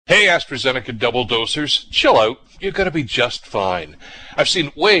Hey, AstraZeneca double dosers, chill out. You're going to be just fine. I've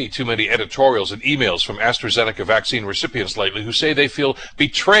seen way too many editorials and emails from AstraZeneca vaccine recipients lately who say they feel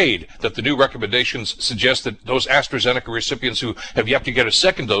betrayed that the new recommendations suggest that those AstraZeneca recipients who have yet to get a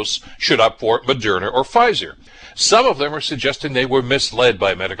second dose should opt for Moderna or Pfizer. Some of them are suggesting they were misled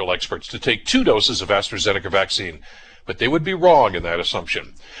by medical experts to take 2 doses of AstraZeneca vaccine. But they would be wrong in that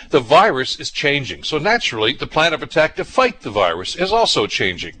assumption. The virus is changing, so naturally the plan of attack to fight the virus is also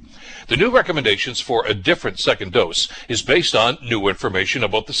changing. The new recommendations for a different second dose is based on new information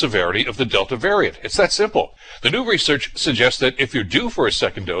about the severity of the Delta variant. It's that simple. The new research suggests that if you're due for a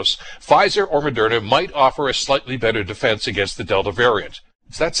second dose, Pfizer or Moderna might offer a slightly better defense against the Delta variant.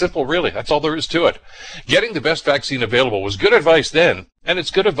 It's that simple, really. That's all there is to it. Getting the best vaccine available was good advice then, and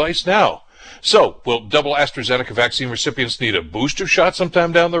it's good advice now. So, will double AstraZeneca vaccine recipients need a booster shot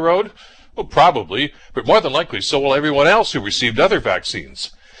sometime down the road? Well, probably, but more than likely so will everyone else who received other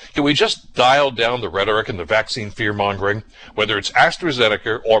vaccines. Can we just dial down the rhetoric and the vaccine fear-mongering? Whether it's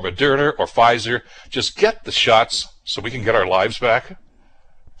AstraZeneca or Moderna or Pfizer, just get the shots so we can get our lives back.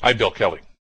 I'm Bill Kelly.